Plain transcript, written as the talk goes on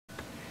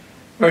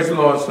Praise the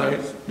Lord,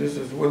 saints. This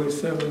is Willie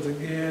Simmons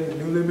again,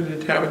 New Living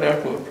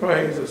Tabernacle of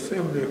Praise,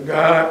 Assembly of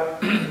God.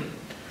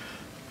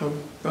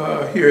 I'm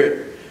here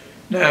at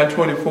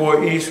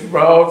 924 East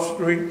Broad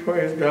Street.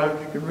 Praise God.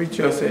 You can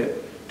reach us at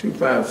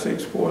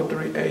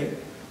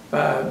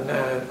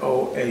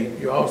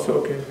 256-438-5908. You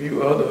also can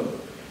view other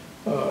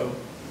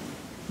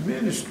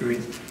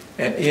ministry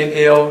at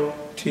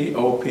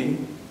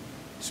NLTOP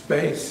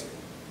space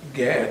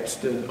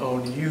Gadsden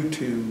on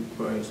YouTube.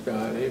 Praise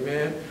God.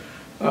 Amen.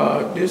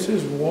 This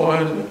is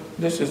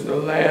the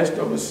last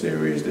of a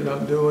series that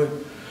I'm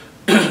doing,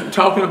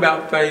 talking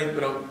about faith,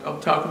 but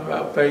I'm talking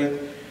about faith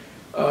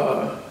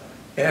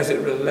as it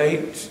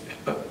relates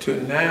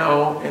to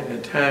now and the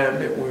time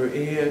that we're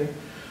in.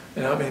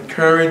 And I'm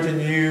encouraging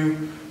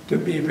you to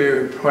be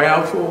very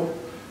prayerful,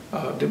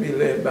 to be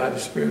led by the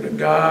Spirit of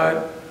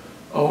God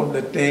on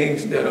the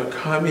things that are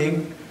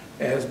coming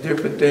as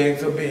different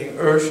things are being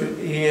ushered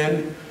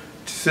in,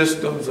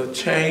 systems are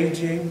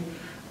changing.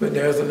 But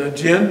there's an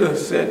agenda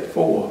set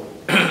forth.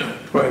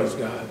 Praise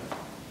God.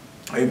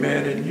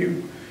 Amen. And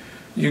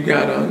you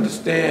got to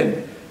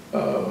understand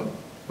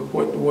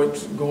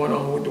what's going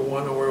on with the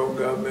one world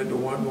government, the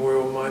one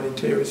world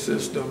monetary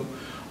system,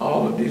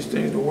 all of these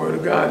things. The Word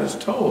of God has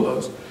told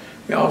us.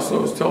 He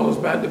also has told us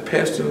about the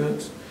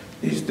pestilence,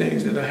 these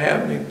things that are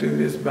happening through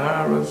this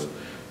virus,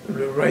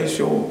 the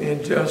racial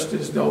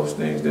injustice, those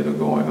things that are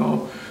going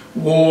on,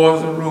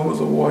 wars and rumors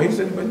of war. He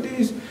said, but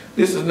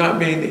this is not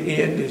being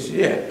the end as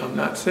yet. I'm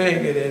not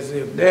saying it as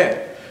if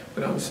that,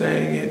 but I'm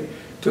saying it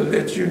to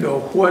let you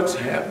know what's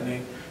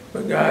happening.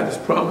 But God has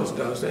promised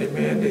us,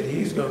 amen, that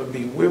He's going to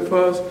be with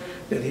us,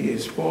 that He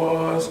is for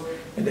us,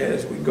 and that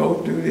as we go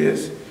through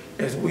this,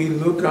 as we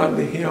look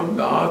unto Him,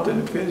 the author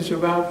and the finisher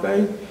of our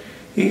faith,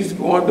 He's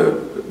going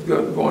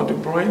to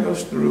bring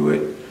us through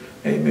it,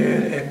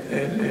 amen,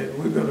 and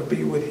we're going to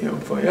be with Him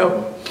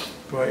forever.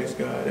 Praise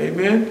God,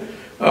 amen.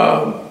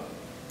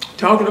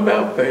 Talking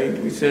about faith,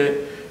 we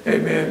said,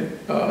 amen,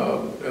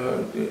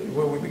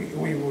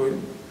 when we were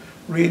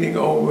reading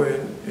over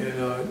in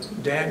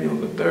Daniel,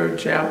 the 3rd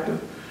chapter,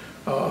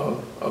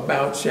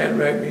 about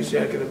Shadrach,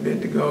 Meshach, and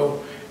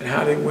Abednego, and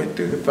how they went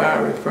through the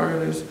fiery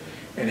furnace,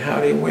 and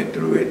how they went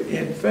through it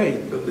in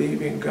faith,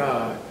 believing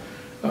God.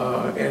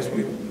 As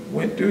we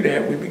went through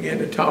that, we began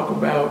to talk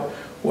about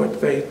what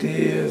faith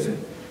is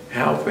and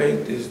how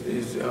faith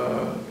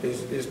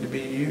is to be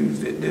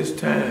used at this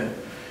time.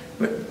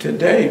 But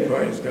today,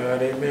 praise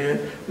God, amen,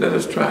 let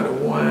us try to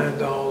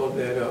wind all of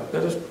that up.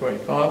 Let us pray.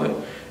 Father,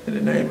 in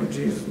the name of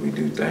Jesus, we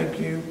do thank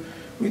you.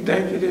 We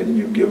thank you that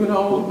you've given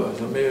all of us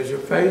a measure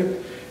of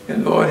faith.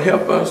 And Lord,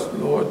 help us,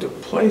 Lord, to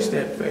place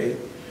that faith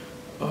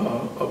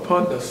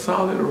upon the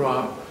solid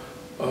rock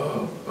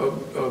of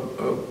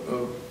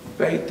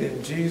faith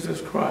in Jesus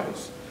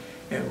Christ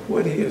and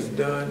what He has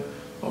done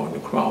on the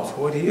cross,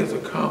 what He has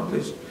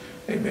accomplished.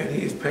 Amen.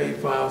 He has paid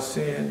for our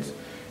sins.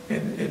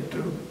 And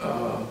through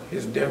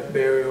His death,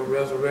 burial,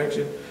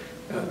 resurrection,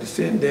 the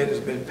sin debt has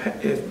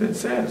been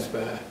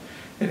satisfied.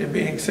 And in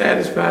being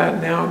satisfied,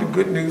 now the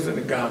good news of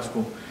the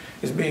gospel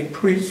is being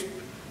preached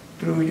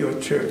through your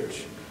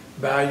church,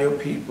 by your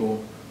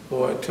people,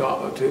 Lord,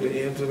 to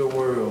the ends of the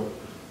world,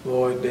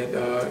 Lord, that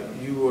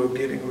you are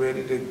getting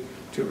ready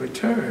to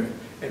return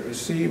and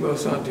receive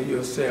us unto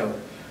yourself.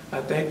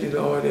 I thank you,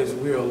 Lord, as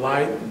we are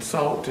light and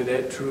salt to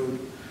that truth,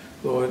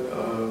 Lord,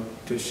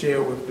 to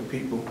share with the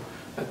people.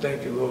 I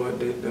thank you, Lord,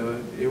 that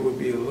it will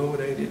be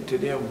illuminated to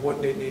them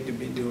what they need to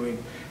be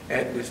doing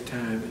at this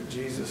time. In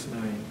Jesus'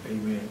 name,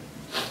 amen.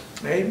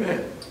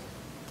 Amen.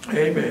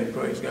 Amen.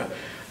 Praise God.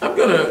 I'm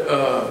going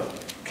to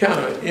kind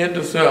of end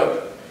us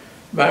up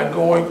by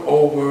going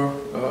over,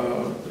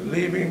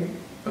 leaving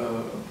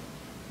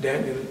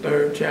Daniel, the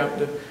 3rd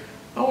chapter.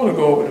 I want to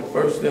go over to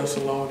 1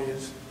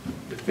 Thessalonians,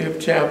 the 5th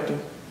chapter.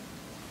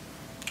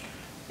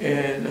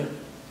 And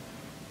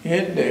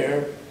in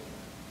there,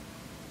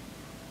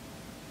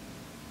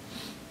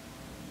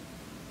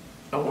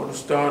 I want to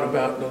start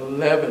about the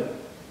 11th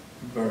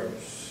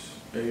verse.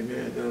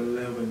 Amen. The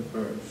 11th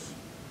verse.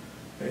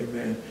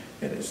 Amen.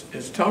 And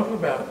it's talking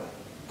about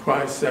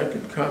Christ's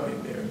second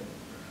coming there.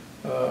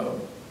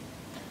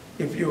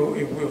 If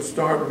we'll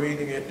start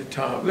reading at the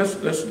top, let's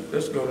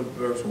go to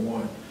verse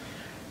 1.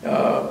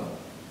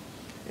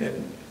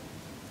 And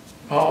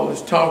Paul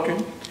is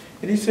talking,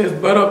 and he says,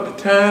 "But of the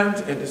times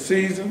and the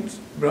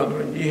seasons,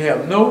 brethren, ye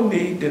have no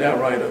need that I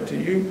write unto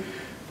you.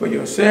 For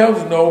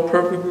yourselves know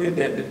perfectly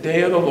that the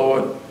day of the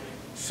Lord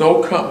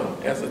so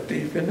cometh as a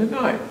thief in the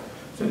night."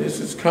 So this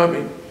is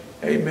coming,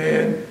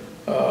 amen,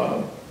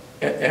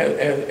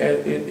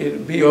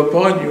 it be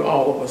upon you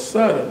all of a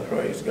sudden,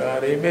 praise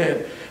God,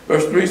 amen.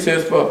 Verse 3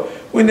 says, "For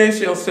when they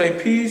shall say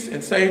peace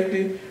and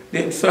safety,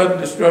 then sudden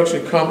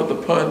destruction cometh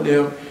upon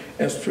them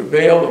as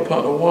travail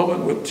upon a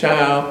woman with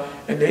child,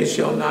 and they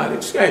shall not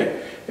escape."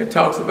 It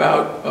talks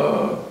about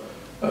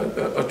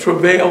a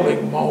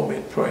travailing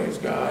moment, praise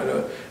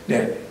God,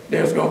 that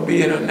there's going to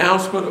be an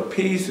announcement of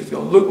peace. It's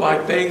going to look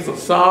like things are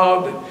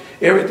solved and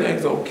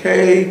everything's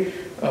okay.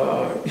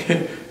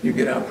 You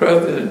get our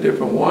president and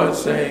different ones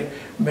saying,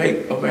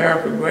 "Make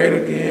America great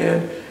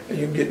again," and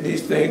you get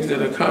these things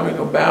that are coming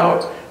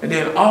about, and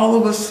then all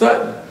of a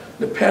sudden,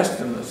 the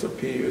pestilence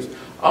appears.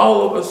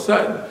 All of a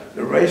sudden,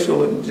 the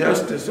racial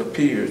injustice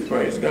appears,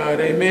 praise God,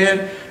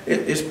 amen.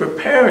 It's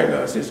preparing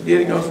us, it's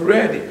getting us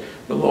ready.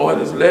 The Lord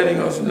is letting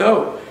us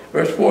know.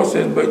 Verse 4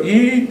 says, but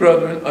ye,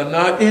 brethren, are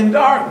not in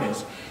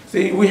darkness.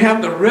 See, we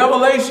have the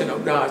revelation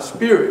of God's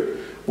Spirit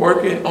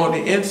working on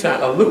the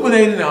inside,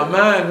 illuminating our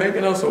mind,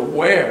 making us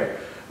aware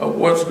of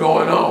what's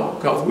going on.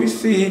 Because we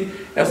see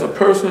as a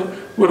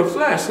person with a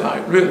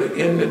flashlight,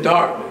 really, in the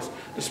darkness.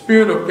 The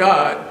Spirit of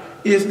God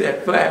is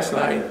that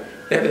flashlight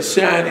that is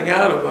shining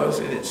out of us,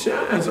 and it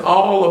shines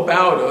all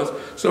about us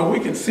so we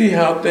can see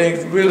how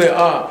things really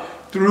are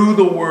through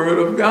the Word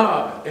of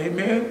God.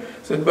 Amen?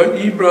 So, but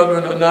ye,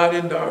 brethren, are not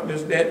in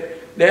darkness,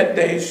 that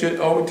day should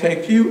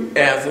overtake you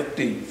as a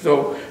thief.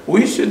 So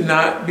we should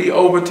not be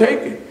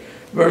overtaken.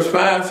 Verse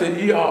 5 says,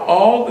 ye are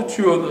all the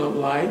children of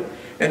light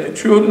and the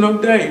children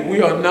of day.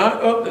 We are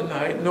not of the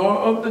night nor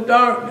of the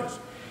darkness.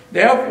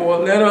 Therefore,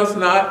 let us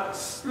not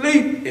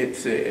sleep, it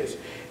says,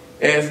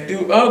 as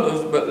do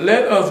others, but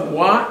let us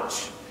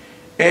watch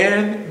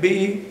and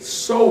be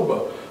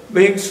sober.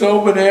 Being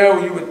sober there,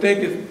 you would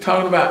think it's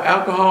talking about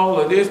alcohol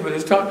or this, but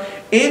it's talking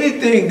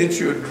anything that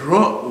you're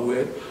drunk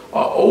with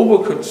or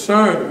over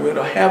concerned with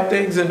or have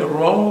things in the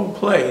wrong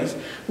place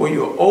where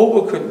you're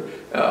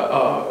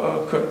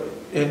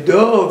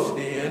indulged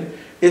in,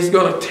 is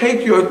going to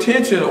take your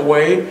attention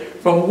away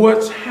from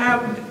what's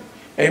happening.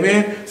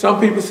 Amen. Some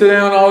people sit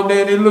down all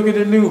day and they look at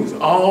the news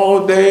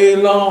all day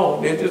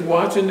long. They're just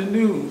watching the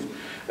news.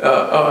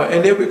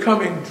 And they're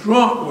becoming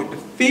drunk with the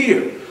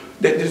fear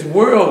that this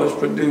world is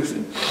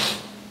producing.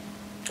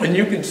 And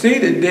you can see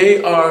that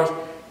they are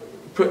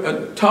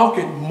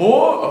talking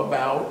more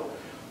about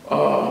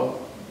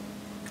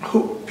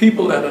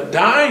people that are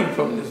dying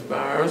from this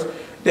virus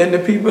than the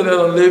people that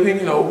are living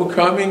and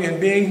overcoming and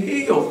being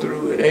healed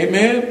through it.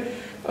 Amen.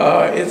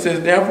 It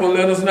says, therefore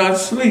let us not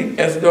sleep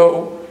as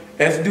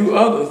do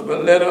others,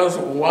 but let us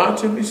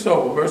watch and be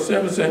sober. Verse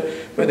 7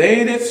 says, for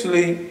they that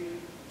sleep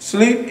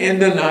in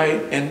the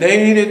night, and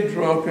they that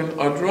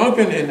are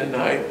drunken in the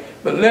night.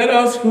 But let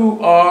us who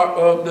are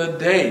of the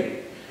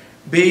day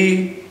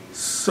be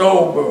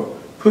sober,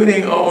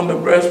 putting on the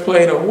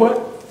breastplate of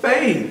what?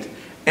 Faith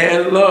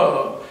and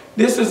love.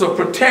 This is a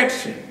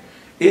protection.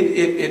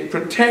 It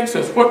protects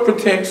us. What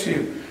protects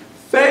you?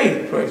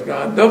 Faith, praise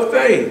God. The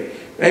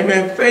faith.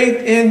 Amen.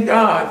 Faith in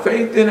God.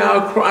 Faith in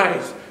our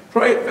Christ.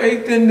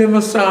 Faith in the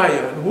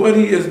Messiah and what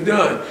he has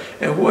done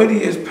and what he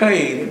has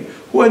paid and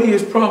what he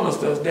has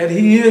promised us, that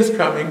he is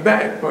coming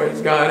back,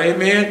 praise God,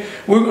 amen.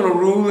 We're going to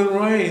rule and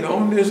reign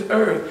on this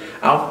earth.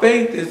 Our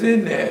faith is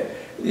in that.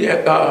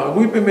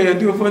 Weeping may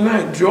endure for a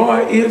night.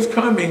 Joy is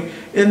coming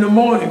in the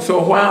morning.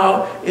 So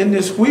while in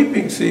this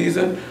weeping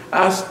season,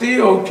 I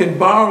still can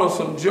borrow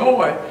some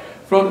joy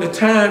from the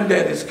time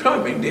that is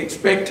coming, the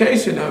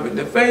expectation of it,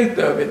 the faith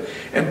of it,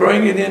 and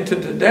bring it into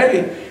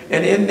today.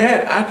 And in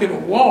that, I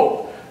can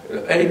walk,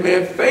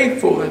 amen,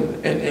 faithful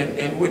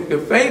and with the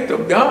faith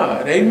of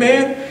God,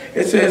 amen.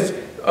 It says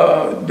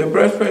the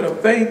breastplate of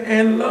faith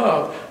and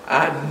love.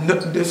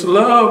 This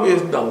love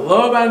is the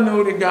love I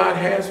know that God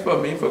has for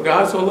me. For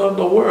God so loved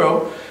the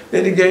world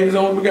that he gave his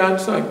only begotten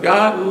Son.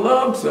 God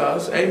loves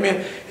us,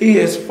 amen. He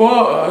is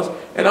for us,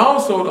 and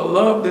also the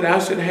love that I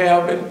should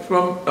have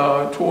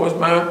towards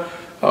my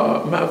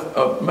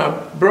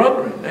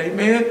brethren,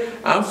 amen.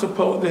 I'm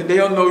supposed that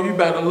they'll know you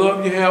by the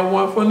love you have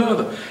one for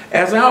another.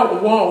 As I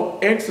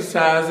walk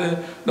exercising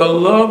the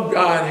love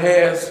God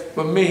has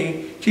for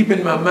me,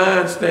 keeping my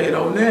mind stayed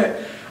on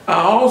that, I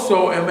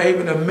also am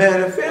able to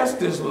manifest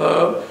this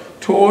love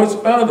towards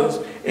others.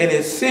 And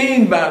it's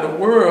seen by the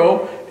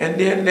world, and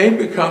then they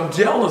become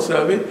jealous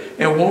of it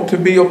and want to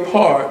be a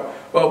part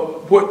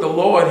of what the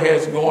Lord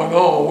has going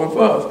on with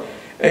us.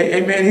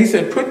 Amen. He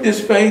said, put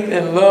this faith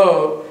and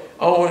love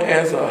on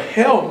as a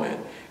helmet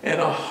and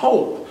a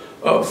hope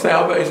of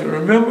salvation.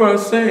 Remember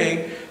us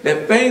saying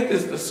that faith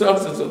is the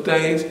substance of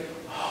things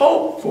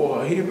hoped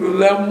for. Hebrews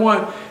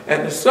 11:1.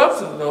 And the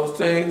substance of those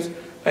things,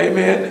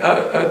 amen,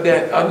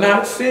 that are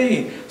not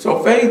seen.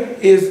 So faith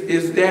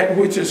is that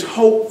which is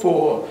hoped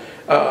for.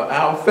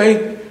 Our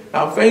faith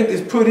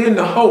is put in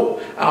the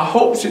hope. Our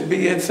hope should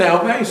be in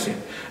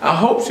salvation. Our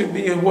hope should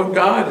be in what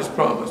God has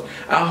promised.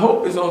 Our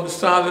hope is on the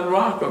solid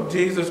rock of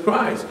Jesus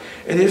Christ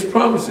and his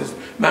promises.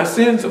 My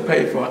sins are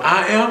paid for.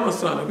 I am a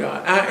son of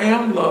God. I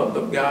am loved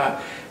of God.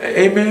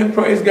 Amen.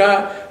 Praise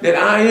God that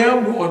I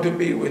am going to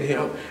be with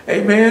him.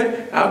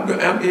 Amen.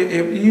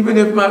 Even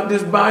if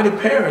this body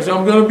perishes,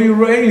 I'm going to be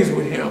raised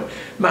with him.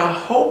 My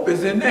hope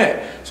is in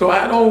that. So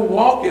I don't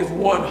walk as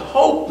one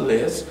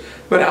hopeless,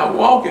 but I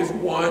walk as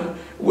one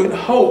with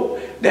hope.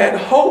 That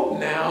hope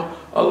now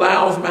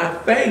allows my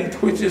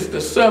faith, which is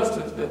the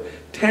substance, the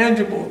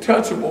tangible,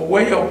 touchable,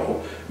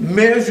 weighable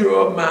measure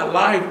of my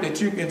life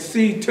that you can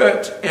see,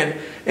 touch, and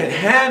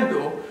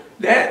handle.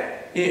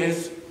 That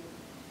is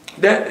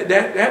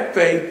that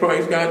faith,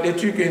 praise God,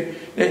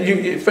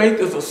 faith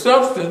is a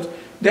substance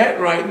that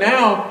right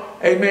now,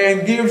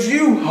 amen, gives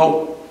you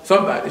hope.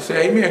 Somebody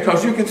say amen,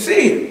 because you can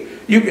see it,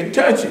 you can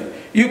touch it,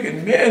 You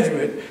can measure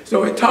it.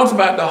 So it talks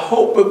about the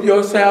hope of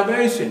your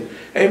salvation.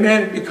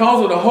 Amen.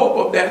 Because of the hope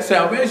of that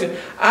salvation,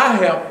 I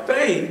have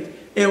faith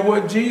in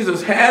what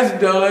Jesus has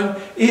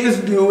done,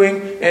 is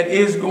doing, and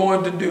is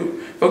going to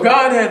do. For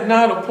God had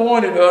not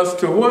appointed us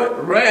to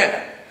what?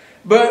 Wrath,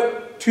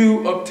 but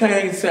to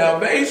obtain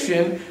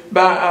salvation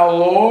by our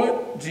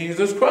Lord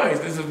Jesus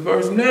Christ. This is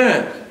verse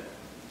 9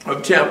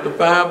 of chapter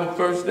 5 of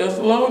 1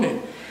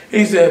 Thessalonians.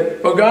 He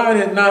said, for God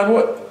had not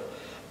what?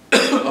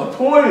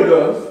 Appointed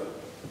us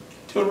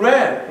to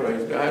wrath,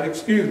 praise God,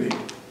 excuse me.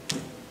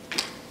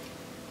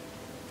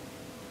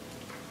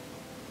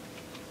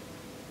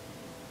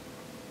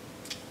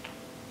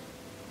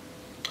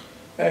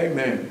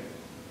 Amen.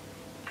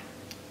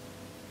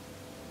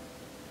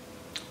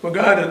 For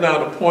God has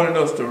not appointed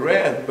us to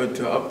wrath, but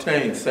to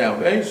obtain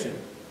salvation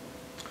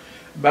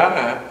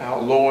by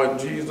our Lord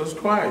Jesus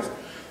Christ.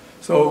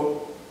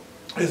 So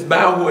it's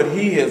by what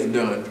he has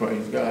done,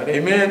 praise God.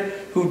 Amen.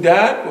 Who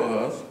died for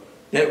us,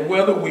 that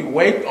whether we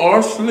wake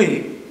or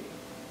sleep,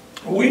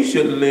 we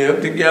should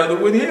live together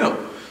with him.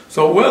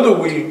 So whether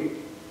we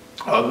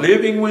are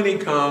living when he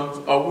comes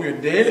or we're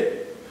dead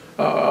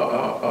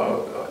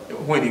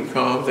when he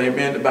comes,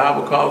 amen, the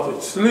Bible calls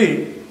it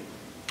sleep,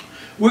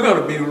 we're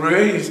going to be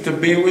raised to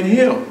be with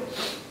him.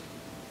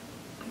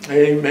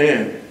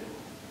 Amen.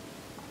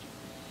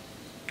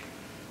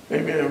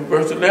 Amen.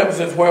 Verse 11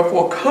 says,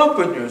 wherefore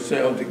comfort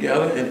yourselves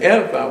together and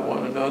edify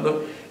one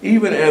another,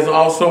 even as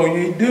also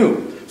ye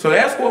do. So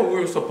that's what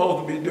we're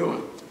supposed to be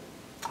doing.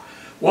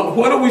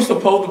 What are we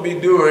supposed to be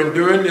doing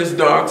during this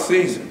dark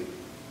season?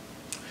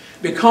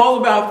 Because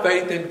of our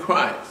faith in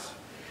Christ,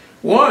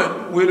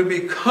 one, we're to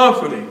be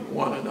comforting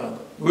one another.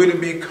 We're to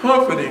be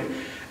comforting,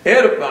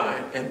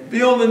 edifying, and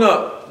building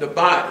up the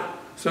body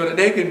so that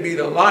they can be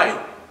the light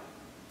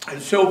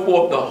and show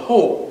forth the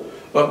hope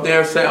of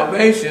their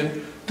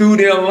salvation through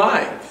their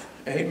life.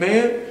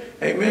 Amen?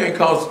 Amen.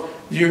 Because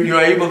you're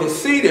able to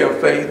see their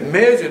faith,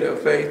 measure their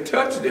faith,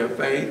 touch their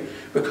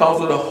faith because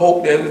of the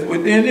hope that is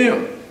within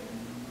them.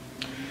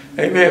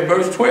 Amen.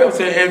 Verse 12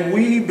 says, and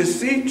we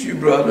beseech you,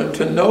 brethren,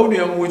 to know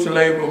them which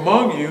labor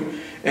among you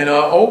and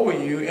are over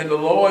you in the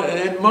Lord and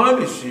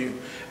admonish you.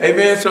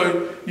 Amen.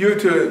 So you're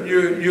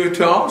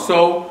to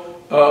also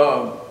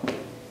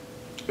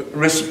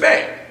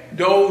respect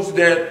those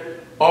that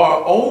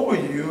are over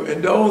you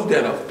and those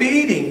that are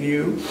feeding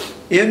you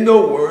in the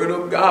Word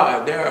of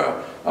God. There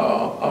are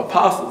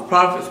apostles,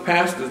 prophets,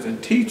 pastors,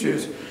 and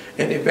teachers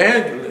and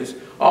evangelists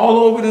all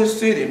over this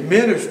city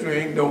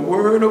ministering the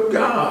Word of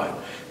God.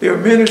 They're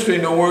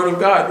ministering the Word of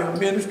God. They're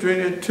ministering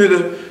it to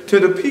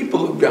the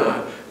people of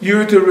God.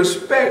 You're to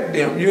respect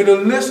them. You're to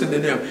listen to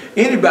them.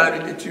 Anybody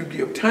that you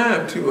give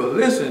time to or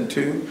listen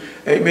to,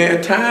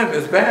 amen, time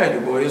is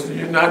valuable.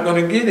 You're not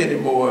going to get any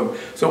more.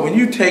 So when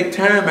you take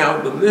time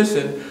out to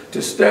listen,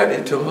 to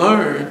study, to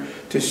learn,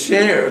 to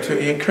share, to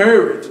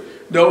encourage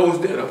those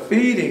that are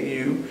feeding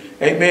you,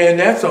 amen,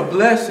 that's a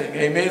blessing.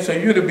 Amen. So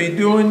you're to be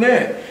doing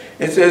that.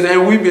 It says,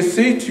 and we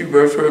beseech you,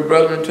 verse 4,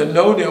 brethren, to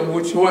know them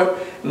which what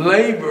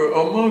labor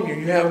among you.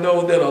 You have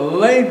those that are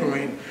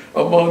laboring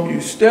among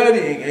you,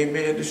 studying,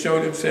 amen, to show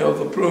themselves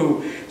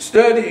approved,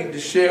 studying to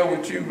share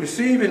with you,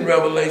 receiving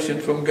revelation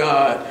from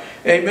God.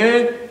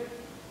 Amen.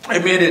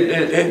 Amen. It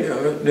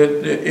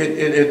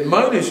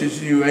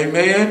admonishes you,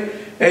 amen.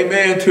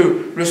 Amen.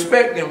 To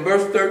respect them.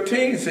 Verse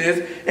 13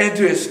 says, and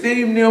to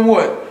esteem them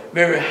what?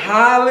 Very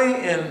highly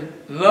in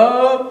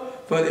love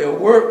for their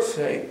work's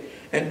sake,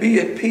 and be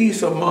at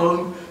peace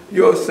among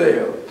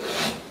yourselves.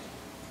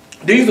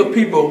 These are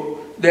people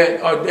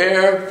that are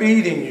there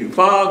feeding you,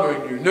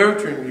 fathering you,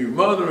 nurturing you,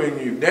 mothering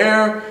you,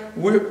 there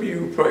with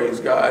you, praise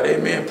God,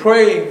 amen,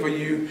 praying for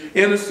you,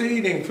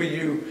 interceding for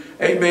you,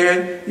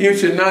 amen. You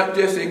should not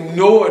just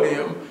ignore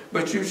them,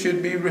 but you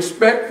should be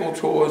respectful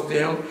towards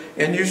them,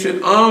 and you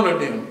should honor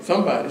them.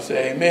 Somebody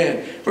say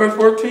amen. Verse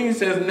 14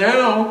 says,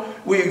 now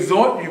we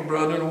exhort you,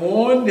 brethren,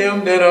 warn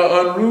them that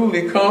are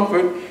unruly,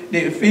 comfort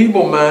the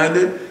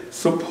feeble-minded,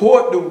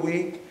 support the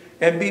weak,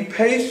 and be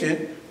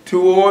patient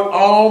toward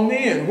all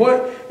men.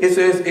 What? It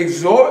says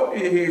exhort.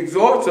 He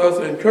exhorts us,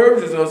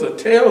 encourages us, or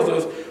tells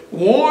us,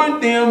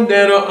 warn them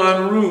that are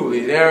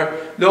unruly. There are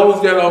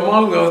those that are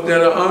among us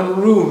that are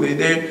unruly.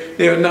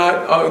 They're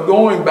not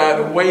going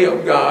by the way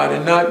of God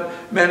and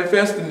not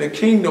manifesting the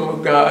kingdom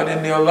of God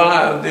in their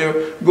lives.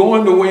 They're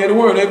going the way of the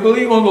world. They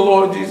believe on the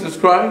Lord Jesus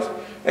Christ.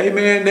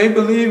 Amen. They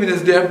believe in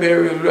his death,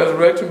 burial, and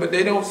resurrection, but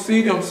they don't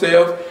see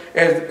themselves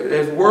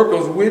as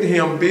workers with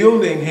him,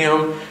 building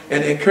him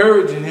and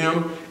encouraging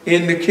him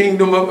in the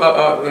kingdom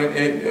of,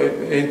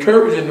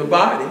 encouraging the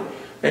body.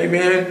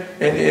 Amen.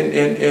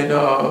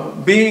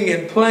 And being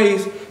in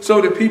place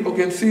so that people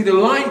can see the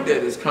light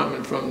that is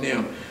coming from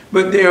them.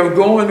 But they're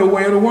going the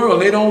way of the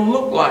world. They don't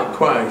look like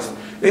Christ.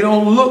 They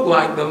don't look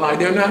like the light.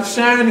 They're not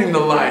shining the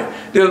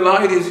light. Their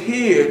light is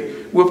hid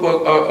with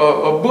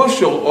a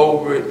bushel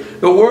over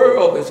it. The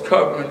world is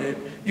covering it.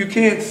 You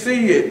can't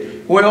see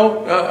it.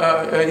 Well,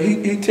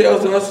 he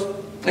tells us,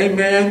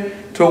 amen,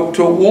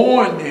 to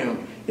warn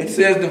them. It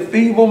says the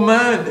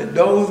feeble-minded,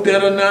 those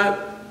that are not,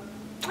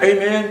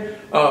 amen,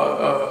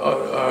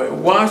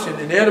 washing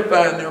and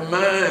edifying their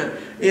mind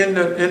in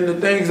the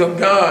things of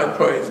God,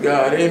 praise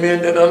God,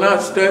 amen, that are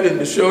not studying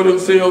to show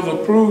themselves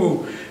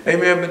approved,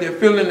 amen, but they're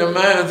filling their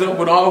minds up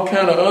with all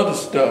kind of other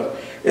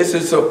stuff. It's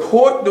to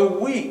support the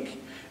weak.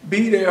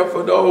 Be there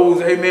for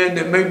those, amen,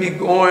 that may be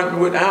going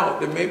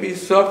without, that may be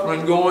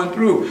suffering, going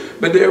through.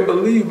 But they're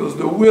believers,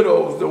 the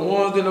widows, the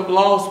ones that have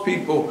lost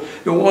people,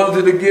 the ones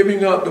that are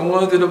giving up, the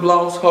ones that have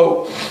lost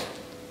hope,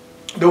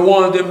 the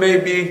ones that may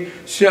be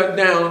shut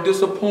down,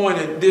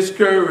 disappointed,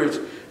 discouraged.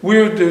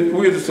 We're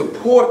to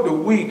support the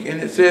weak.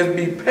 And it says,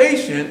 be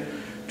patient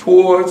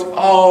towards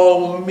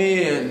all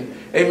men.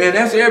 Amen.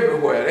 That's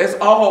everywhere. That's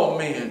all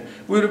men.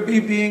 We're to be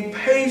being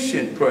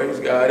patient, praise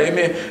God.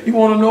 Amen. You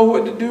want to know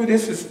what to do?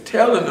 This is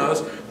telling us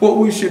what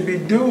we should be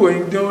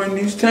doing during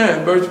these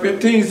times. Verse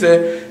 15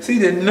 says, see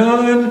that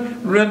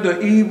none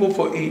render evil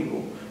for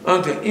evil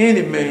unto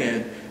any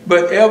man,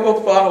 but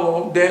ever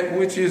follow that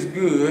which is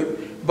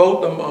good,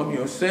 both among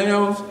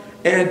yourselves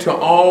and to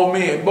all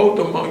men. Both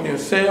among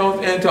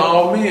yourselves and to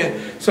all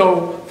men.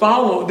 So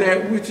follow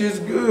that which is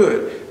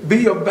good.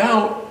 Be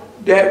about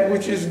that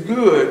which is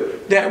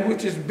good, that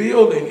which is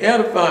building,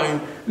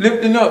 edifying,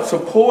 lifting up,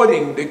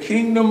 supporting the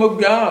kingdom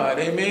of God.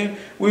 Amen.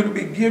 We're to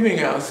be giving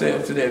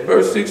ourselves to that.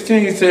 Verse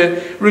 16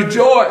 says,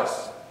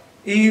 rejoice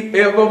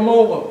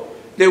evermore.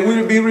 That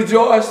we're to be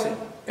rejoicing.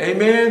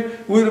 Amen.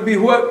 We're to be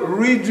what?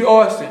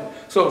 Rejoicing.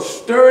 So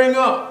stirring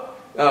up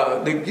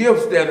the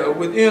gifts that are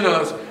within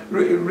us,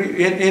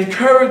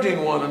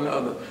 encouraging one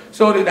another,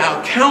 so that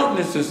our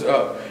countenance is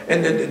up,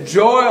 and that the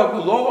joy of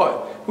the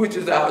Lord, which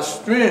is our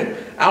strength,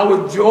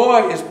 our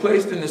joy is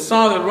placed in the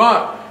solid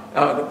rock.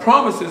 The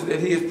promises that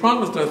he has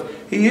promised us,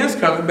 he is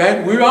coming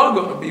back. We're all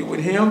going to be with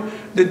him.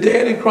 The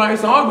dead in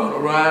Christ are going to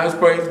rise,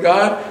 praise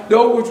God.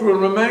 Those which will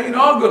remain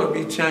are going to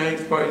be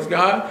changed, praise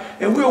God.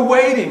 And we're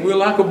waiting. We're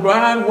like a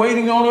bride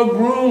waiting on a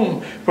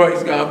groom,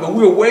 praise God. But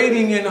we're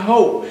waiting in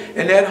hope.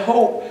 And that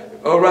hope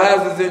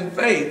arises in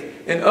faith.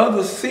 And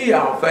others see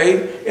our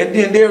faith, and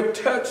then they're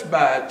touched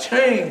by it,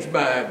 changed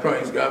by it,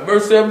 praise God.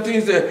 Verse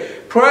 17 says,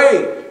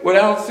 pray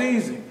without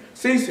ceasing.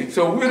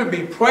 So we're to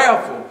be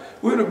prayerful.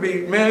 We're to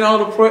be, man,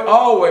 ought to pray,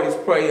 always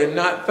pray and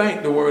not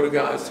faint, the word of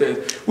God says.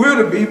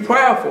 We're to be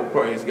prayerful,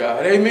 praise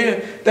God.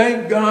 Amen.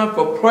 Thank God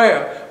for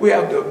prayer. We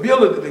have the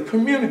ability to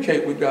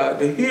communicate with God,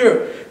 to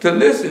hear, to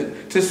listen,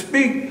 to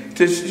speak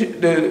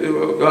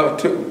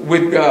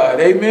with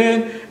God.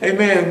 Amen.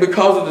 Amen.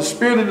 Because of the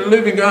Spirit of the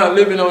living God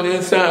living on the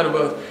inside of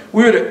us,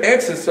 we're to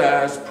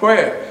exercise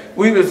prayer.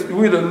 In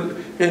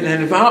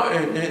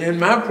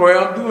my prayer,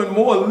 I'm doing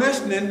more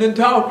listening than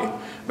talking.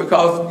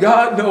 Because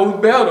God knows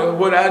better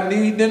what I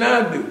need than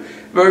I do.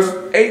 Verse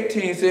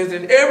 18 says,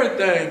 in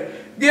everything,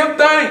 give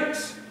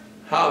thanks.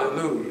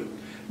 Hallelujah.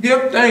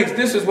 Give thanks.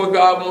 This is what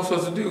God wants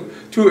us to do.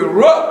 To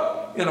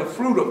erupt in a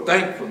fruit of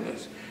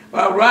thankfulness.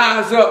 I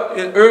rise up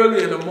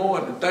early in the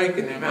morning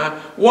thanking him.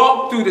 I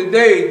walk through the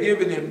day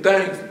giving him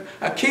thanks.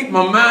 I keep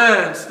my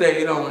mind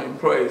stayed on him,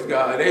 praise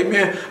God.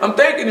 Amen. I'm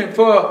thanking him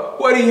for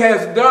what he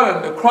has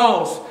done, the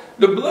cross,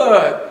 the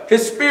blood.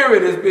 His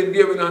Spirit has been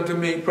given unto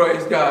me,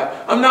 praise God.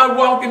 I'm not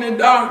walking in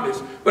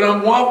darkness, but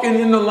I'm walking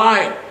in the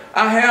light.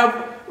 I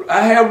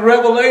have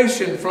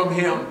revelation from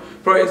him,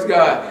 praise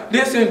God.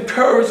 This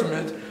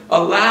encouragement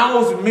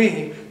allows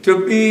me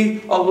to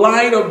be a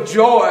light of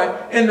joy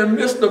in the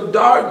midst of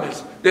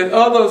darkness that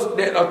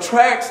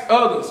attracts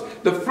others.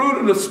 The fruit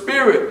of the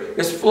Spirit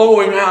is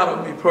flowing out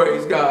of me,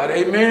 praise God.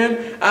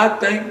 Amen. I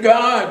thank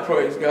God,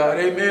 praise God,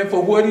 amen,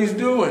 for what he's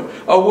doing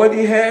or what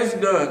he has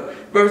done.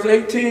 Verse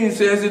 18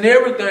 says, in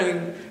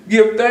everything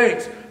give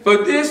thanks, for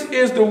this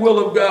is the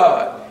will of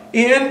God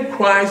in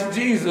Christ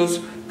Jesus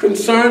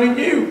concerning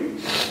you.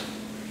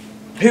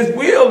 His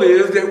will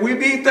is that we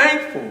be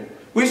thankful.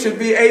 We should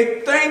be a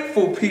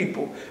thankful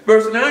people.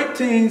 Verse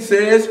 19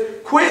 says,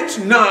 quench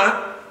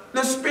not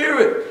the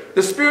Spirit.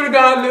 The Spirit of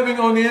God living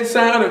on the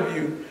inside of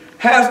you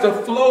has to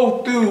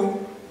flow through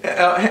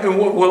and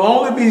will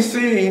only be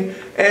seen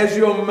as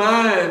your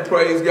mind,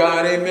 praise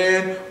God,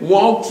 amen,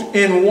 walks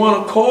in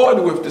one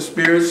accord with the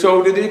Spirit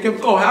so that it can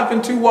flow. How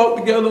can two walk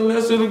together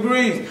unless it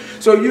agrees?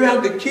 So you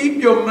have to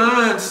keep your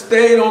mind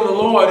stayed on the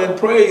Lord in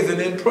praise and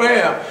in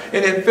prayer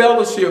and in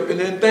fellowship and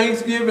in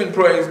thanksgiving,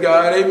 praise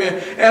God,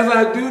 amen. As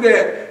I do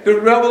that, the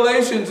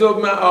revelations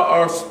of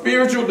our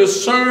spiritual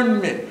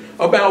discernment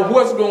about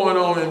what's going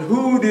on and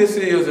who this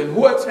is and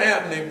what's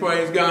happening,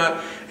 praise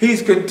God.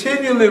 He's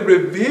continually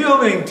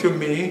revealing to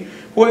me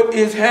what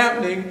is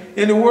happening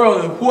in the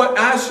world and what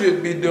I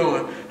should be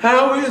doing.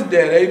 How is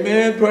that?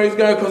 Amen. Praise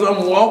God. Because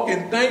I'm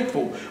walking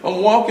thankful.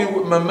 I'm walking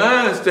with my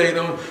mind stayed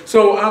on.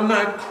 So I'm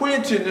not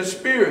quenching the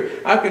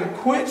Spirit. I can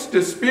quench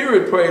the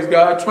Spirit, praise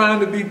God,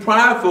 trying to be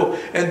prideful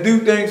and do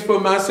things for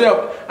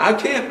myself. I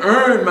can't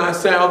earn my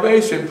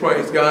salvation,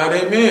 praise God.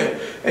 Amen.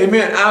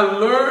 Amen. I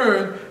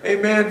learned,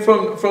 amen,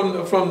 from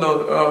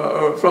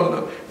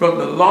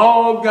the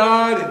law of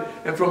God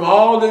and from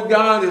all that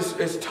God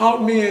has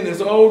taught me in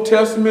his Old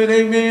Testament,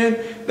 amen.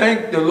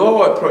 Thank the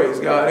Lord, praise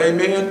God,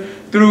 amen.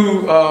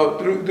 through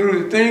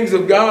the things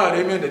of God,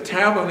 amen, the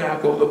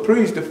tabernacle, the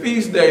priest, the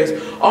feast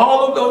days,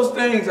 all of those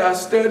things I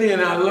study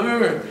and I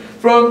learn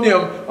from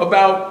them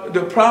about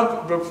the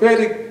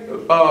prophetic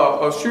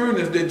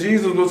assurance that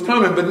Jesus was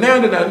coming. But now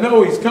that I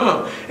know he's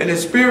come and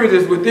his spirit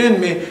is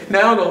within me,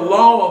 now the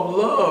law of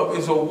love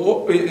is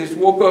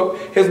woke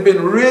up, has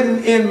been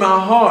written in my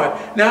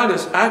heart. Now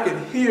that I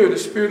can hear the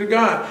Spirit of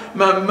God.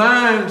 My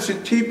mind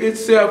should keep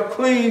itself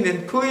clean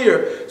and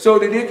clear so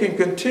that it can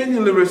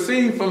continually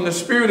receive from the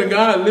Spirit of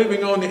God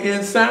living on the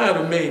inside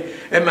of me.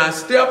 And my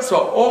steps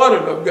are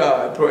ordered of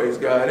God, praise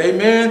God,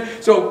 amen.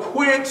 So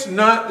quench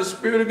not the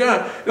Spirit of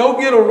God. Don't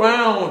get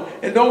around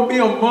and don't be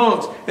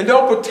amongst and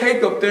don't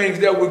partake of things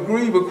that would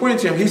grieve or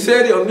quench him. He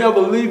said he'll never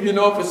leave you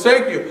nor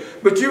forsake you.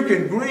 But you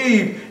can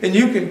grieve and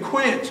you can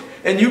quench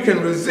and you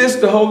can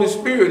resist the Holy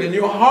Spirit in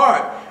your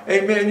heart.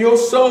 Amen. Your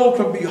soul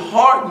can be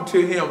hardened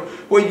to him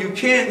where you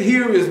can't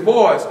hear his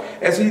voice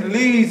as he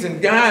leads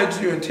and guides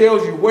you and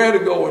tells you where to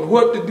go and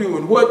what to do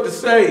and what to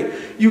say.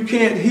 You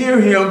can't hear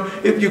him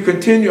if you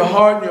continue to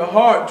harden your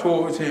heart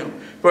towards him.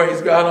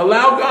 Praise God.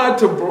 Allow God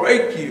to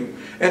break you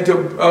and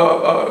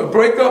to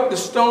break up the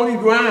stony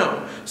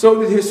ground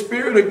so that his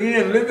Spirit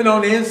again living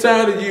on the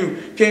inside of you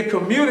can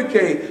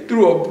communicate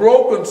through a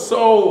broken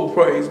soul.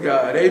 Praise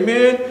God.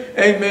 Amen.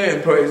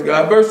 Amen. Praise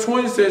God. Verse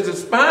 20 says,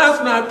 despise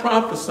not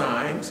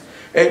prophesying.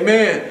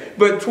 Amen.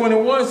 But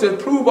 21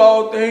 says, prove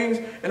all things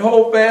and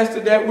hold fast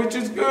to that which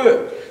is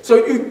good.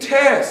 So you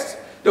test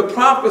the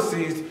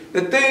prophecies,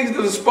 the things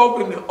that are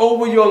spoken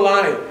over your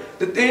life,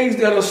 the things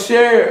that are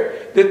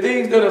shared, the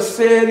things that are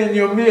said in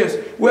your midst,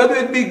 whether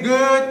it be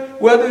good,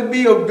 whether it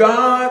be of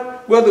God,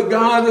 whether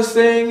God is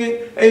saying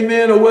it,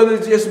 amen, or whether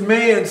it's just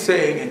man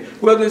saying it,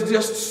 whether it's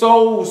just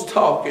souls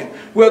talking,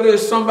 whether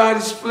it's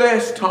somebody's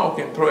flesh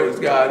talking, praise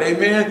God,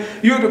 amen.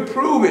 You're to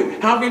prove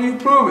it. How can you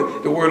prove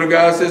it? The Word of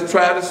God says,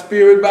 try the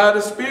Spirit by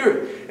the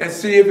Spirit and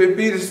see if it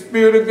be the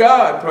Spirit of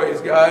God,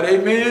 praise God,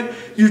 amen.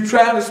 You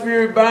try the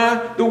Spirit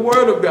by the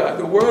Word of God.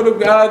 The Word of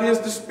God is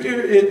the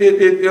Spirit.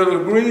 It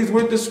agrees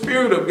with the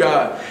Spirit of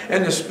God.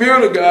 And the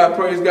Spirit of God,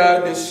 praise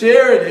God, is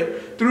sharing it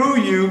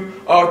through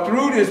you or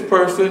through this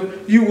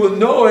person. You will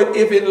know it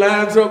if it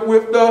lines up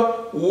with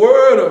the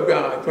Word of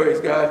God, praise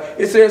God.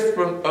 It says,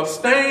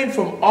 abstain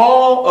from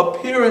all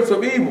appearance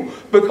of evil,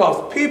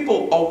 because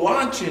people are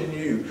watching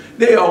you.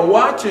 They are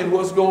watching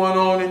what's going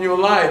on in your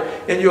life.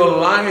 And your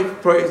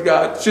life, praise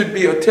God, should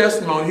be a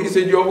testimony. He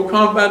said, you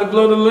overcome by the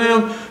blood of the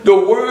Lamb, the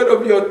word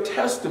of your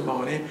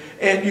testimony,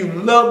 and you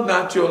love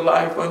not your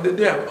life unto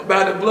death.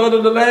 By the blood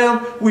of the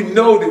Lamb, we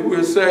know that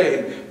we're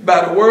saved.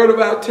 By the word of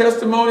our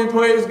testimony,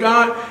 praise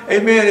God,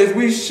 amen, as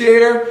we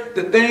share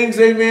the things,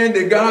 amen,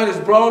 that God has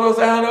brought us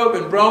out of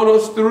and brought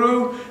us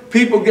through,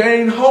 people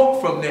gain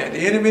hope from that. The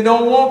enemy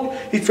don't want,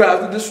 he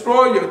tries to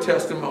destroy your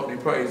testimony,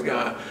 praise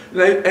God.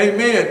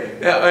 Amen.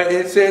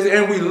 It says,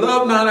 and we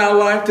love not our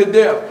life to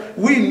death.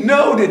 We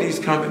know that he's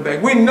coming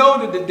back. We know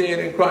that the dead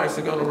in Christ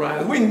are going to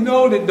rise. We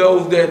know that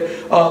those that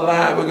are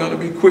alive are going to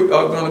be quick,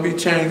 are going to be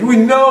changed. We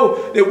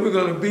know that we're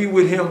going to be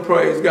with him,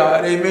 praise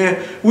God.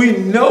 Amen. We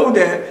know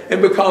that,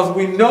 and because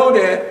we know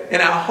that,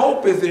 and our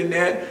hope is in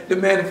that, the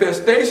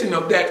manifestation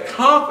of that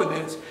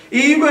confidence,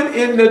 even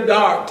in the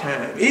dark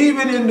time,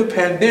 even in the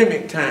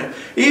pandemic time,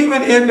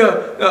 even in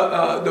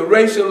the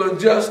racial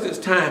injustice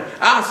time,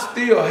 I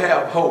still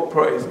have hope,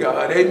 praise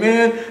God.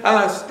 Amen.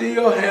 I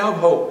still have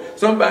hope.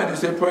 Somebody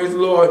said, praise the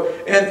Lord.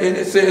 And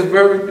it says,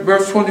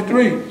 verse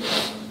 23,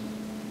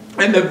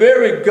 and the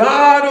very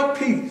God of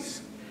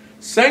peace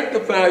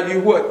sanctify you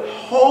what?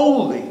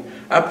 Wholly.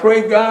 I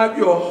pray, God,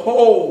 your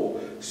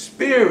whole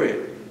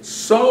spirit,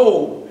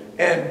 soul,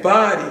 and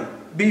body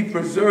be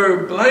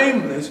preserved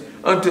blameless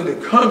unto the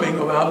coming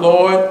of our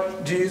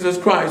Lord Jesus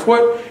Christ.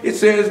 What it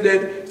says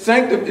that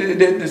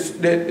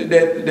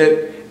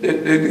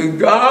the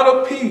God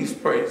of peace,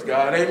 praise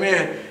God,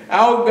 amen.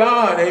 Our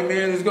God,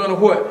 amen, is going to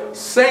what?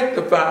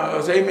 Sanctify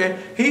us, amen.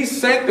 He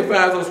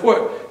sanctifies us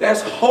what?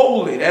 That's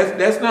holy.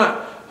 That's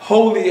not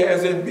holy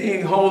as in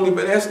being holy,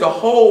 but that's the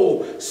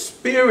whole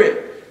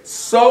spirit,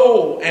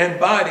 soul, and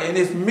body. And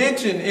it's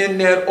mentioned in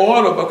that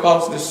order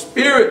because the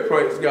spirit,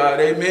 praise God,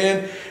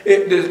 amen.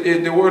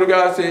 The word of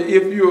God says,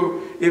 if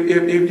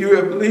you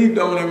have believed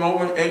on him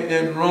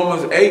in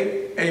Romans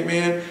 8,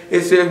 amen,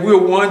 it says we're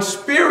one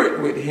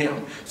spirit with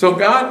him. So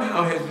God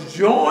now has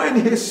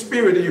joined his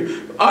spirit to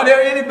you. Are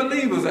there any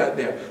believers out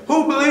there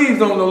who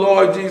believes on the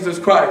Lord Jesus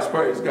Christ?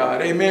 Praise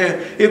God.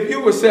 Amen. If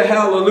you would say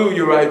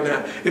hallelujah right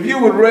now, if you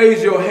would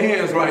raise your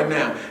hands right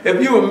now,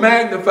 if you would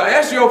magnify,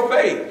 that's your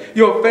faith.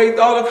 Your faith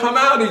ought to come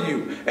out of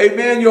you.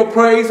 Amen. Your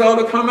praise ought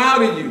to come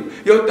out of you.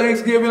 Your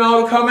thanksgiving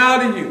ought to come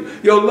out of you.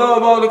 Your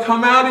love ought to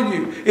come out of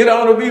you. It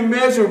ought to be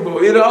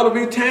measurable. It ought to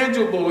be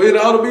tangible. It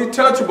ought to be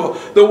touchable.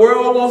 The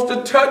world wants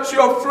to touch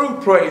your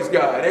fruit, praise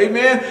God.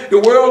 Amen. The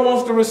world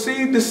wants to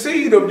receive the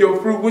seed of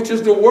your fruit, which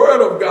is the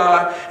word of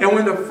God. And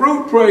when the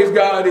fruit, praise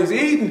God, is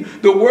eaten,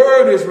 the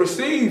word is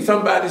received.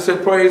 Somebody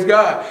said, praise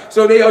God.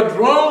 So they are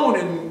drawn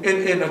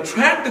and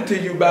attracted to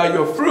you by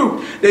your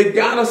fruit. They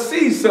got to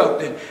see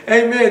something.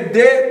 Amen.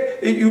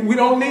 We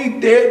don't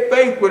need dead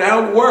faith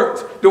without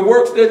works. The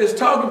works that it's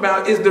talking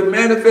about is the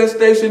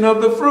manifestation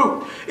of the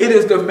fruit. It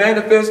is the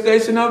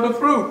manifestation of the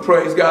fruit,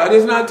 praise God.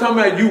 It's not talking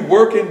about you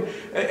working,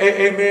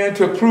 amen,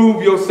 to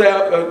prove your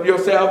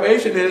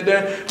salvation,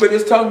 but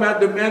it's talking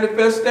about the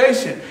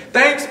manifestation.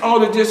 Thanks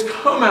ought to just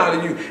come out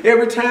of you.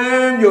 Every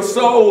time your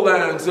soul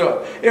lines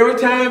up, every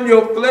time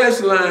your flesh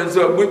lines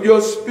up with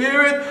your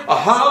spirit, a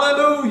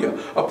hallelujah,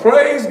 a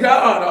praise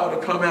God ought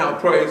to come out,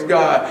 praise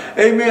God.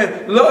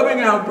 Amen.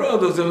 Loving our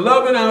brothers and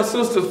loving our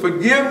sisters,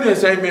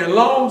 forgiveness, amen,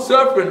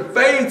 long-suffering,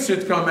 faith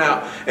should come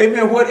out.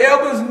 Amen.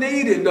 Whatever's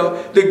needed,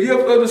 the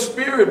gift of the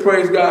Spirit,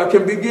 praise God,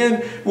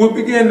 will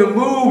begin to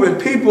move,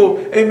 and people,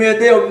 amen,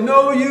 they'll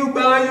know you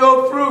by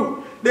your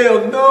fruit.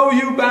 They'll know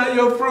you by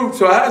your fruit.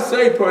 So I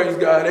say, praise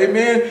God,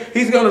 amen,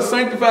 he's going to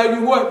sanctify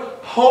you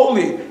what?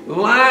 Holy,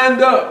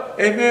 lined up,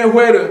 amen,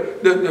 where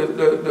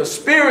the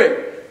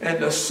spirit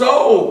and the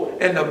soul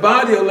and the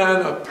body are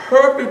lined up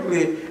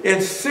perfectly in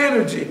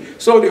synergy,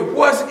 so that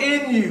what's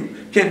in you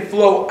can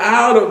flow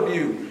out of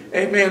you.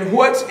 Amen.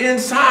 What's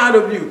inside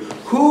of you?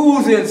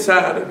 Who's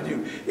inside of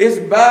you? It's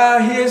by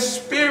his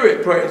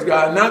Spirit, praise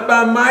God. Not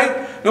by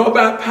might, nor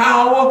by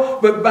power,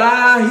 but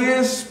by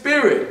his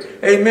Spirit.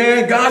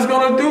 Amen. God's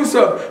going to do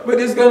something, but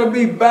it's going to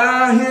be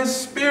by his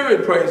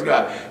Spirit, praise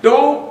God.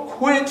 Don't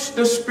quench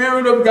the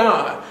Spirit of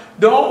God.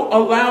 Don't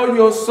allow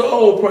your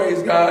soul,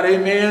 praise God,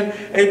 amen,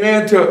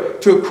 amen,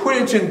 to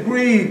quench and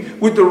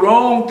grieve with the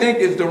wrong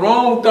thinkings, the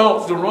wrong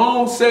thoughts, the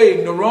wrong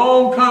saying, the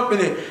wrong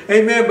company,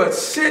 amen. But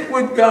sit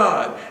with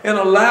God and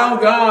allow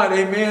God,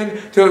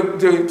 amen, to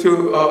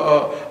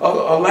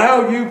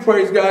allow you,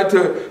 praise God,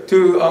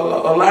 to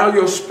allow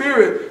your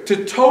spirit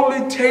to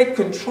totally take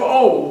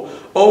control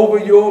over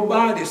your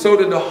body, so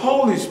that the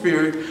Holy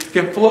Spirit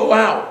can flow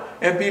out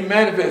and be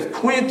manifest,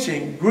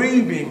 quenching,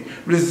 grieving,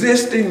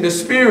 resisting the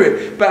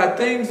Spirit by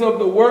things of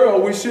the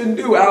world we shouldn't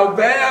do. Our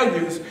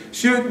values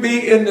should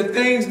be in the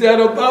things that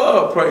are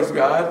above, praise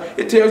God.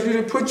 It tells you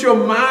to put your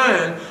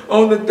mind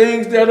on the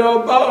things that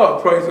are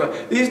above, praise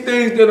God. These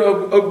things that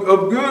are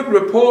of good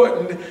report,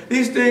 and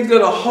these things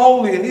that are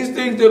holy, and these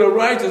things that are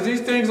righteous,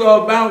 these things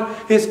are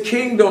about his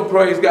kingdom,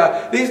 praise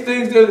God. These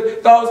things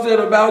thoughts that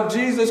are about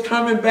Jesus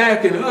coming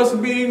back and us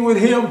being with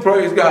him,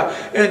 praise God,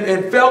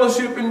 and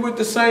fellowshipping with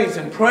the saints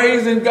and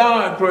praising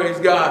God, praise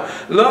God,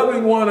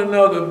 loving one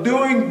another,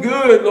 doing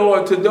good,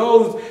 Lord, to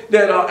those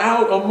that are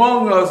out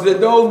among us,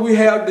 that those we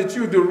have that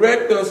you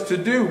direct us to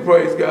do,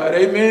 praise God,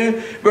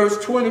 amen.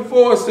 Verse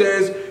 24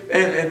 says,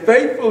 and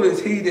faithful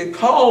is he that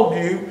called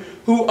you,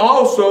 who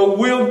also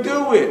will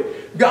do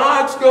it.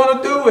 God's going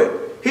to do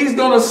it. He's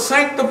going to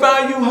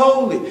sanctify you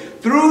holy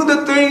through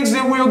the things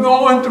that we're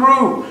going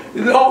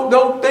through.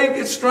 Don't think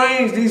it's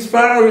strange, these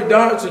fiery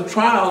darts and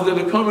trials that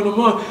are coming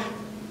among.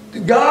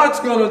 God's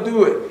going to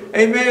do it.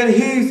 Amen.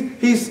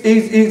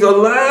 He's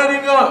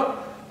aligning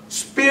up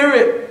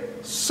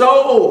spirit,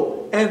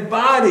 soul, and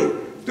body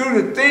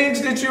through the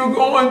things that you're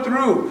going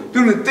through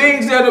the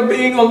things that are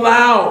being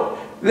allowed.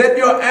 Let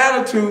your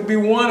attitude be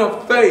one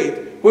of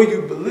faith, where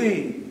you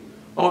believe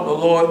on the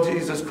Lord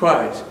Jesus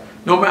Christ,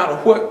 no matter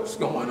what's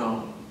going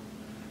on.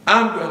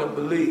 I'm going to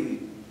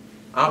believe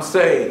I'm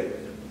saved.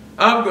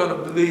 I'm going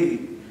to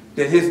believe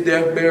that his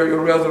death, burial,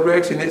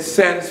 resurrection, it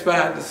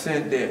satisfied the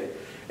sin debt,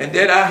 and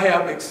that I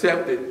have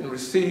accepted and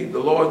received the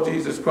Lord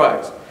Jesus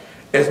Christ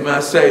as my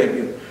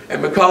Savior.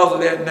 And because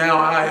of that, now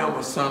I am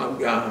a son of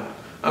God.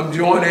 I'm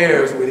joint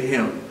heirs with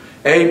him.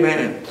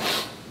 Amen.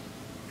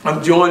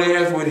 I'm joint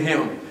heirs with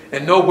him.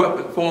 And no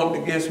weapon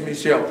formed against me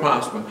shall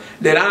prosper.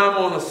 That I'm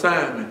on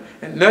assignment,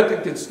 and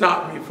nothing can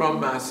stop me from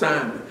my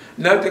assignment.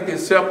 Nothing can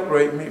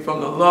separate me from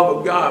the love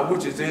of God,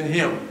 which is in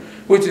him,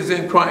 which is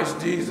in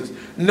Christ Jesus.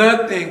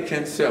 Nothing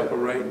can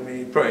separate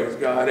me, praise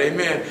God,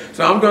 amen.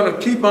 So I'm going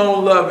to keep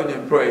on loving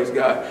him, praise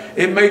God.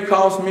 It may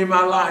cost me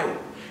my life.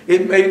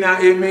 It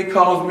may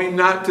cause me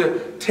not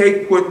to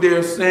take what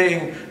they're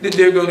saying that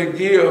they're going to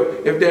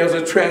give if there's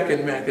a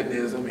tracking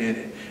mechanism in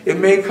it. It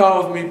may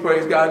cause me,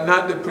 praise God,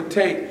 not to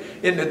partake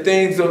in the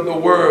things of the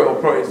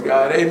world, praise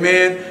God,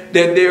 amen,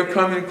 that they're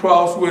coming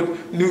across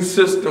with new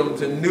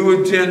systems and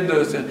new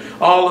agendas and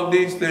all of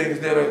these things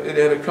that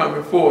are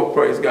coming forth,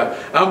 praise God.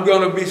 I'm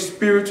going to be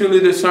spiritually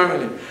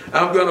discerning.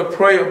 I'm going to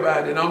pray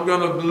about it. I'm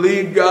going to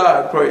believe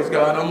God, praise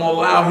God. I'm going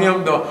to allow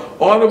him to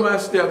order my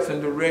steps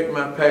and direct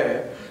my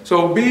path.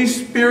 So be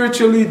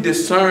spiritually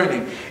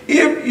discerning.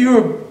 If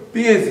you're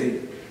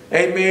busy,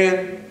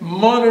 amen,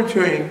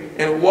 monitoring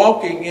and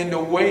walking in the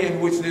way in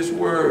which this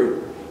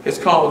word has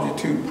called you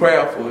to,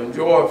 prayerful and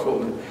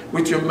joyful, and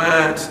with your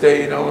mind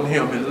stayed on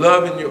him, and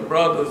loving your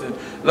brothers and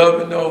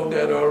loving those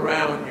that are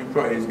around you,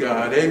 praise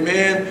God,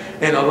 amen,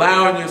 and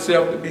allowing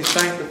yourself to be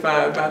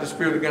sanctified by the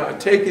Spirit of God,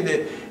 taking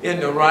it in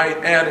the right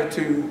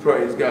attitude,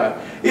 praise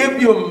God.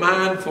 If you're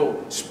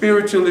mindful,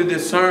 spiritually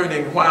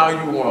discerning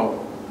while you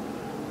walk,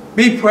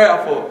 be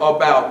prayerful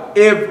about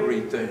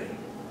everything.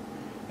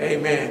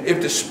 Amen.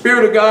 If the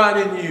Spirit of God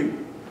in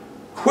you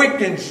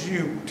quickens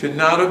you to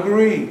not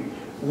agree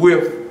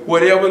with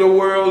whatever the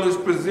world is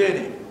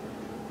presenting,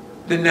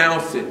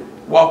 denounce it.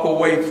 Walk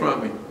away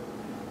from it.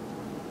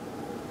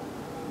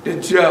 The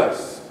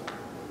just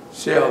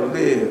shall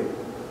live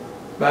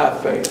by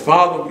faith.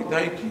 Father, we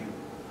thank you.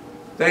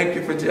 Thank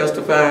you for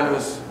justifying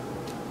us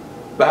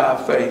by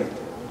our faith.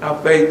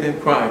 Our faith in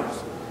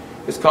Christ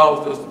has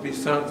caused us to be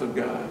sons of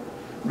God,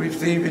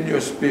 receiving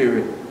your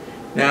Spirit.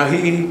 Now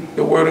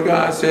the Word of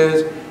God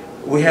says,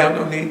 we have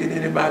no need that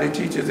anybody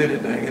teach us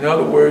anything. In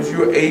other words,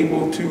 you're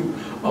able to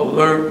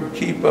alert and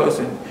keep us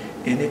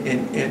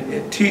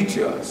and teach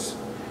us.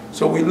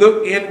 So we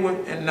look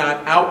inward and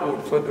not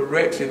outward for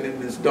direction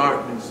in this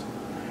darkness.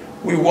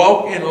 We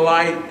walk in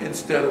light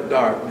instead of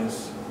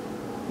darkness.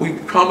 We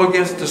come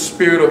against the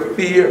spirit of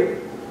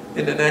fear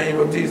in the name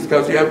of Jesus,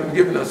 because you haven't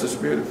given us a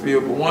spirit of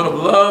fear, but one of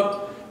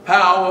love,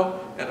 power,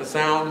 and a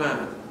sound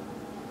mind.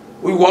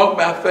 We walk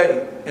by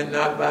faith and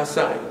not by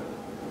sight.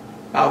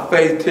 Our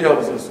faith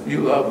tells us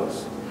you love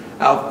us.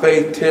 Our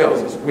faith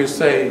tells us we're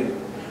saved.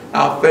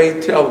 Our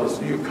faith tells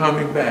us you're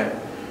coming back.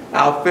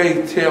 Our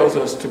faith tells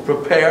us to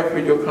prepare for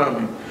your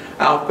coming.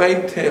 Our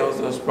faith tells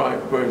us,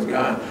 praise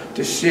God,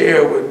 to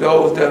share with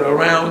those that are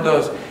around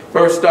us,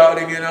 first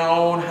starting in our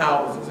own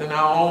houses, in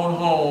our own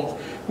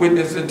homes,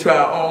 witnessing to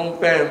our own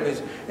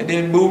families, and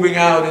then moving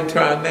out into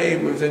our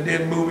neighbors, and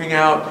then moving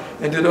out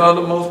into the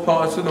othermost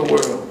parts of the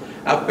world.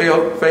 Our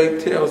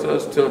faith tells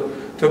us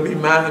to be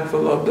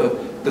mindful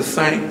of the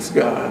saints,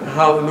 God.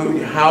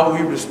 Hallelujah. How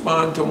we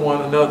respond to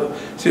one another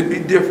should be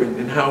different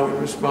than how we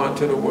respond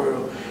to the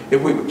world.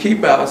 If we would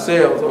keep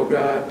ourselves, oh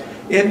God,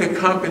 in the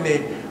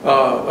company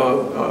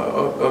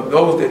of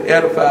those that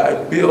edify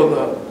and build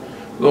up,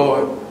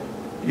 Lord,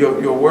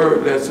 your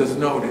word lets us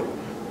know that,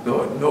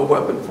 Lord, no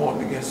weapon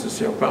formed against us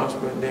shall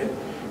prosper, and that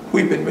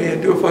weeping may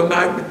endure for a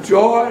night, but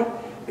joy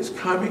is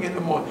coming in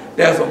the morning.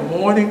 There's a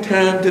morning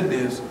time to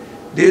this.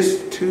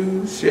 This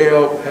too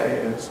shall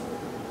pass.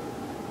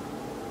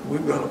 We're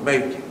going to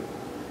make it.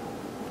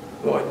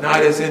 Lord,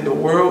 not as in the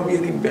world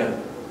getting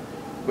better,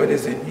 but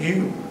as in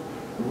you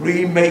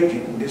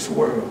remaking this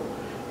world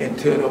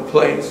into a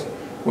place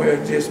where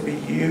it just be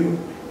you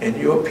and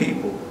your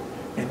people.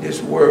 And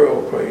this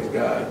world, praise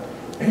God,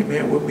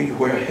 amen, will be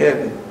where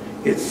heaven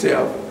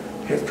itself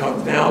has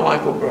come down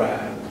like a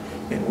bride.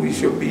 And we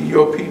shall be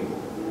your people.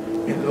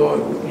 And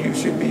Lord, you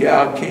should be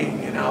our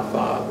King and our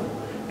Father.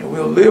 And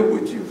we'll live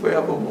with you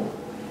forevermore.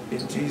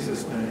 In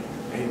Jesus' name,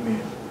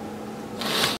 amen.